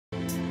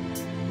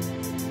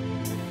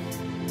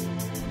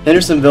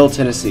Hendersonville,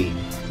 Tennessee,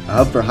 a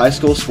hub for high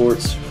school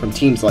sports from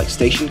teams like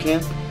Station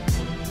Camp,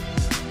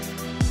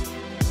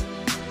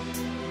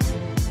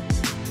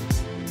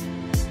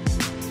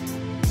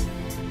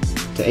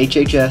 to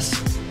HHS,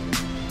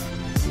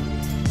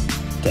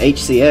 to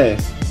HCA,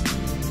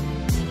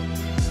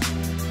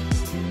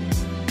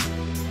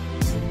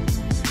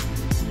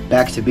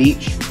 back to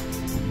beach,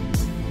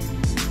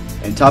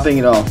 and topping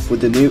it off with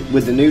the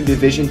new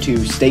Division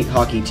II state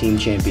hockey team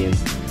champion,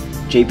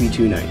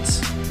 JPII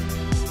Knights.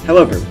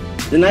 However,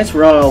 the Knights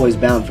were not always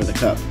bound for the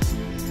cup.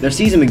 Their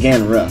season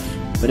began rough,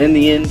 but in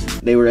the end,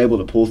 they were able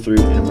to pull through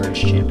and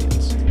emerge champions.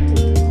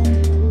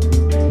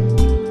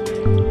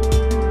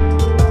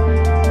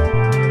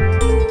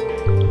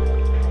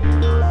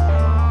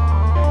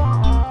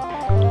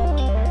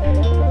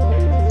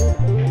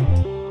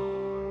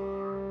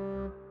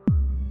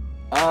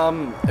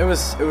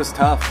 It was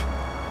tough.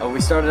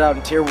 We started out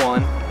in Tier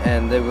 1,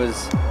 and it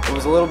was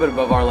a little bit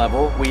above our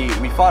level. We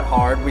fought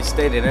hard, we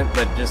stayed in it,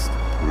 but just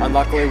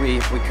unluckily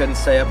we couldn't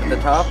stay up at the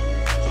top.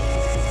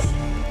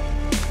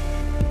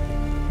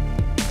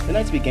 The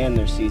Knights began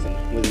their season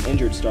with an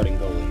injured starting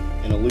goalie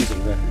and a losing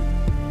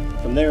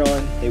record. From there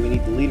on, they would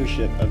need the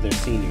leadership of their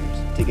seniors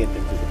to get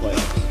them to the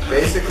playoffs.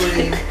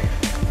 Basically,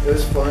 it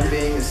was fun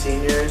being the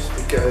seniors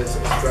because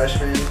as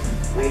freshmen,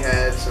 we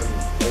had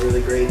a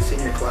really great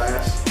senior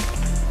class.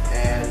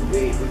 And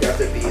we got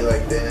to be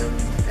like them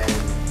and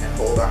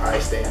hold a high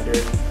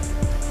standard,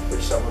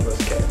 which some of us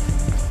kept.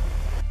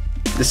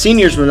 The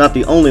seniors were not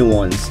the only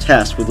ones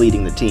tasked with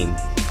leading the team.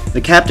 The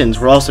captains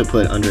were also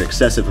put under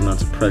excessive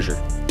amounts of pressure.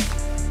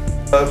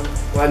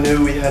 I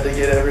knew we had to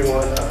get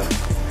everyone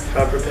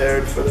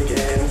prepared for the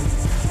game,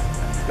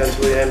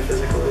 mentally and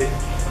physically.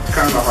 It's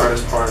kind of the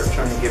hardest part,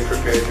 trying to get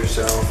prepared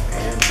yourself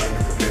and trying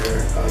to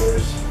prepare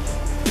others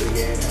for the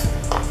game.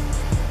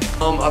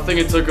 I think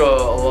it took a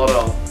lot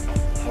of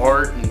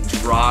heart and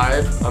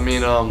drive. I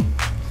mean,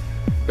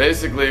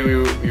 basically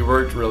we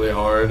worked really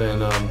hard,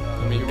 and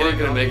I mean, we weren't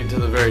going to make it to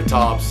the very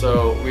top,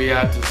 so we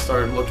had to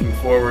start looking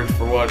forward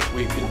for what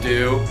we could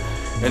do.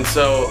 And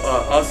so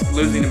us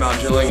losing to Mount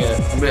Juliet,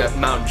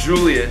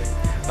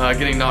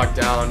 getting knocked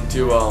down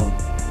to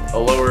a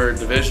lower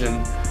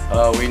division,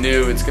 we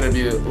knew it's going to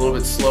be a little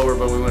bit slower,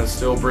 but we want to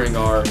still bring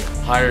our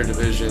higher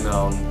division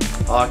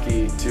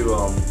hockey to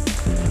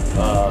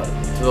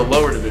the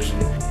lower division.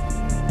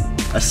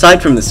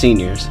 Aside from the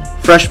seniors,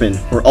 freshmen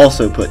were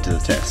also put to the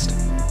test.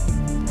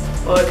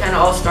 Well, it kind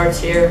of all starts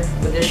here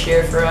with this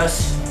year for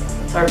us.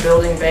 It's our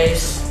building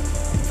base.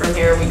 From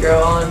here we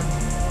grow on.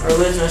 We're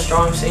losing a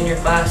strong senior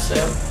class, so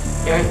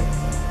here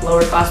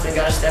lower classmen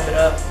got to step it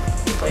up,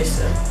 replace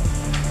them.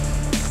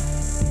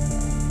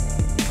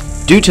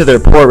 Due to their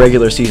poor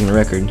regular season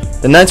record,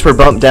 the Knights were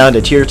bumped down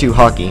to Tier 2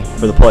 hockey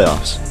for the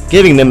playoffs,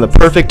 giving them the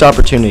perfect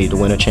opportunity to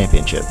win a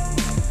championship.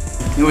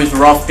 It was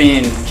rough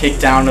being kicked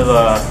down to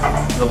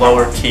the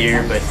lower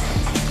tier, but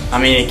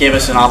I mean, it gave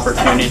us an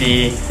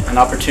opportunity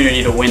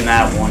to win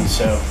that one.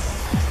 So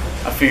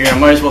I figured I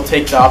might as well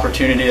take the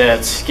opportunity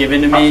that's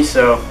given to me.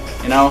 So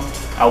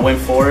I went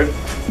for it,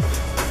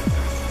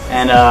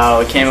 and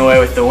we came away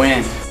with the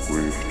win.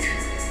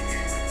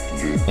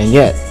 And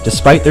yet,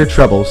 despite their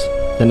troubles,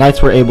 the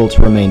Knights were able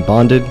to remain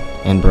bonded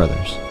and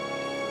brothers.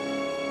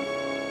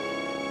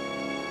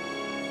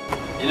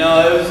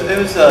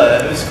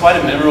 It was quite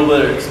a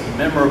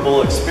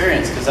memorable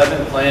experience because I've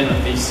been playing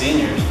with these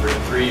seniors for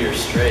 3 years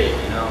straight,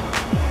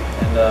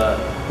 And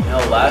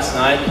last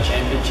night, the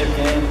championship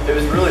game, it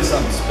was really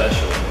something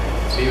special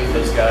to be with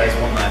those guys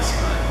one last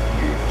time.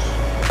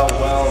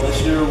 Well,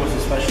 this year was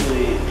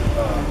especially,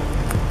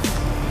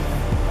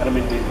 I don't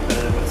mean to be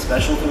competitive, but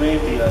special to me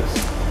because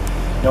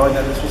knowing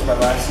that this was my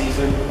last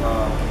season,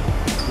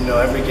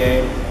 every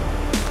game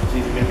was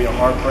either going to be a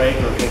heartbreak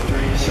or a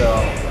victory. So,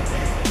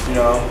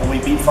 when we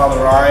beat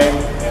Father Ryan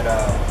and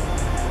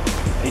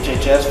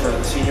HHS for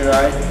the senior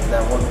night, and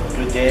that one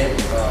good game, it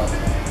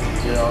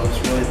was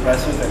really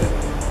impressive, and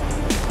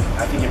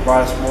I think it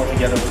brought us more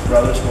together as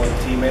brothers, more than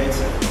teammates,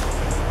 and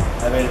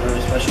that made it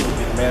really special to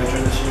be the manager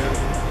this year.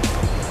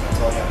 That's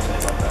all I got to say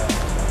about that.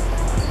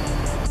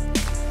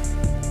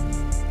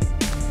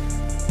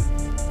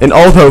 And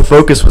although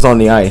focus was on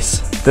the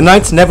ice, the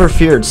Knights never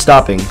feared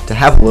stopping to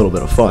have a little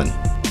bit of fun.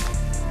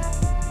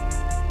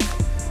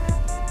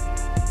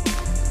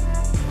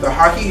 The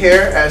hockey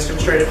hair, as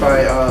demonstrated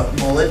by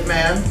Mullet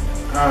Man.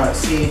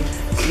 See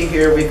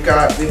here, we've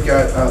got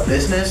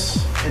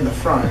business in the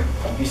front.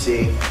 You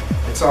see,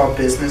 it's all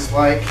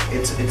business-like.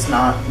 It's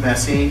not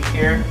messy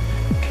here.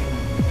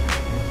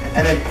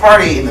 And then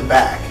party in the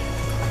back.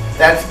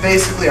 That's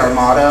basically our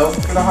motto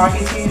for the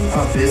hockey team: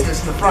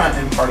 business in the front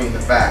and party in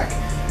the back.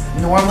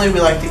 Normally, we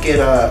like to get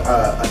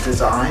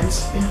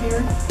designs in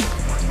here,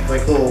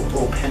 like little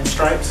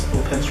pinstripes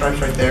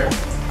right there.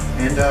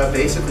 And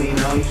basically, you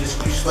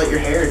just let your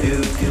hair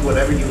do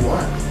whatever you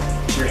want.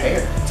 It's your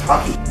hair. It's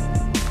hockey.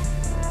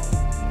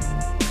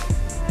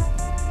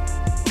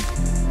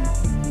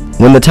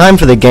 When the time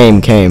for the game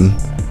came,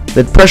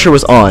 the pressure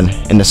was on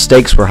and the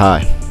stakes were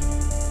high.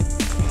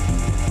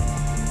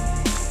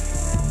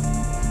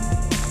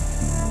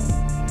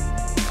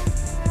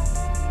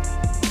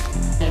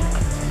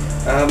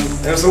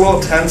 It was a little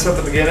tense at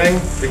the beginning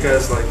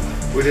because like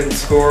we didn't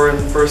score in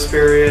the first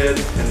period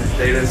and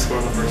they didn't score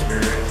in the first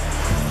period.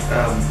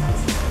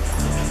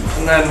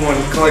 And then when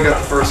Clay got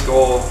the first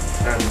goal,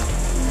 and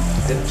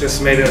it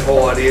just made it a whole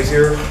lot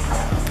easier.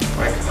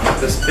 Like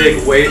this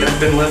big weight had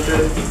been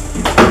lifted,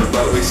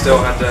 but we still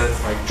had to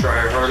like try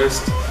our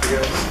hardest, I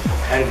guess.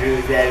 I agree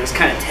with that. It was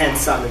kind of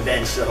tense on the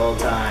bench the whole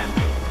time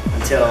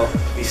until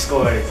we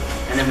scored,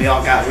 and then we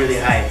all got really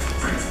hyped,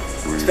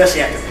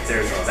 especially after the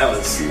third goal. That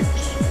was,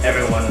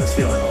 everyone was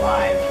feeling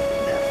alive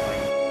at that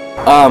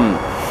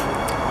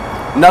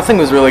point. Nothing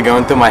was really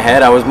going through my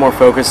head. I was more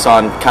focused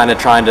on kind of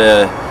trying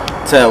to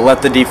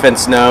let the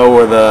defense know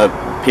where the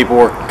people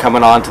were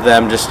coming on to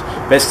them,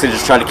 basically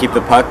just try to keep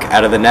the puck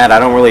out of the net. I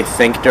don't really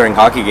think during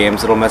hockey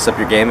games. It'll mess up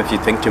your game if you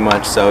think too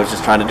much, so I was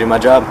just trying to do my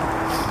job.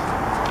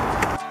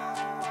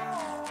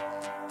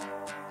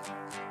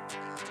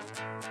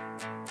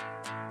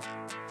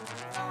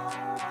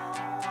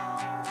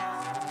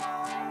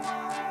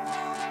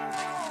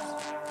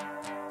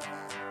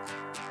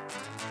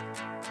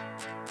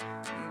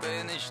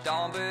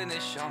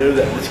 I knew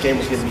that this game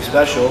was going to be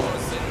special,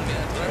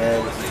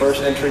 and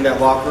first entering that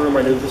locker room,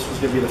 I knew this was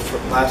going to be the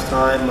last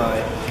time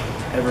I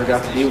ever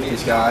got to be with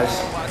these guys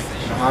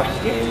in a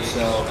hockey game.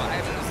 So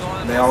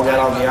when they all got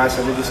on the ice,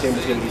 I knew this game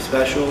was going to be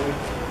special,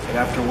 and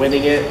after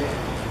winning it,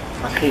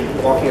 I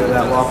mean, walking into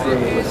that locker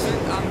room, it was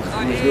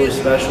really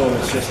special, and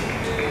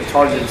it's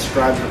hard to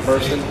describe the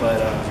person,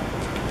 but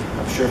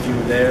I'm sure if you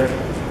were there,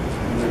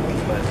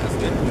 but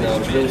you know, it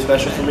was really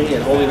special for me,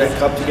 and holding that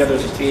cup together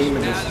as a team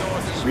and just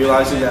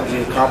realizing that we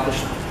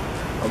accomplished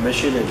our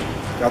mission and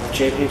got the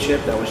championship,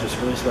 that was just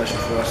really special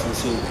for us and the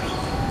seniors.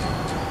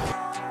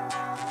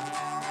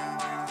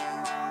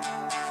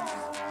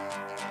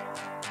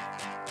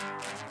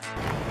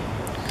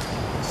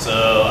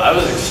 So I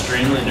was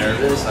extremely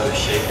nervous. I was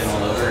shaking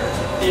all over.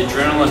 The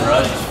adrenaline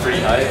rush was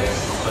pretty high,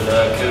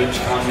 but coach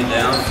calmed me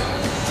down,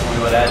 told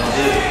me what I had to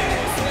do.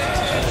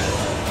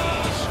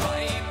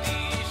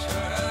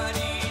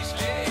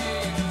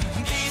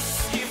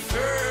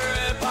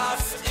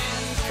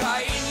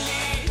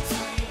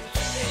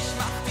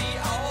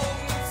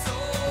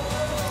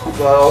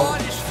 Well, I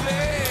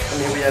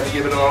mean, we had to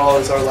give it our all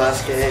as our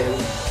last game,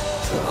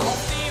 so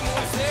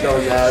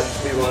knowing that,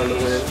 we wanted to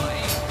win.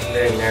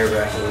 Very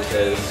nerve-wracking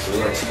because we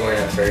weren't scoring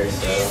at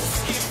first, so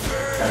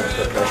kind of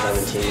put pressure on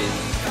the team.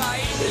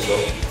 Good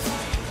goal.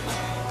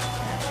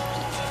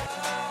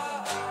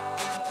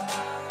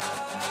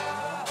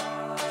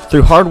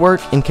 Through hard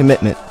work and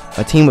commitment,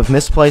 a team of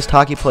misplaced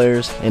hockey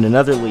players in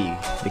another league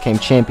became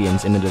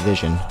champions in a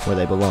division where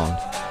they belonged.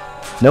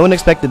 No one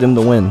expected them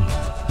to win.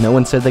 No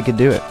one said they could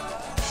do it.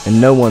 And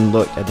no one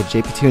looked at the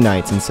JPII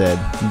Knights and said,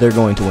 they're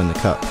going to win the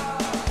cup.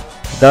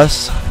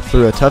 Thus,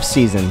 through a tough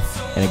season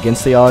and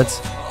against the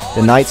odds,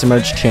 the Knights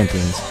emerged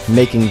champions,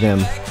 making them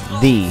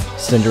the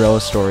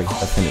Cinderella story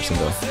of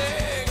Hendersonville.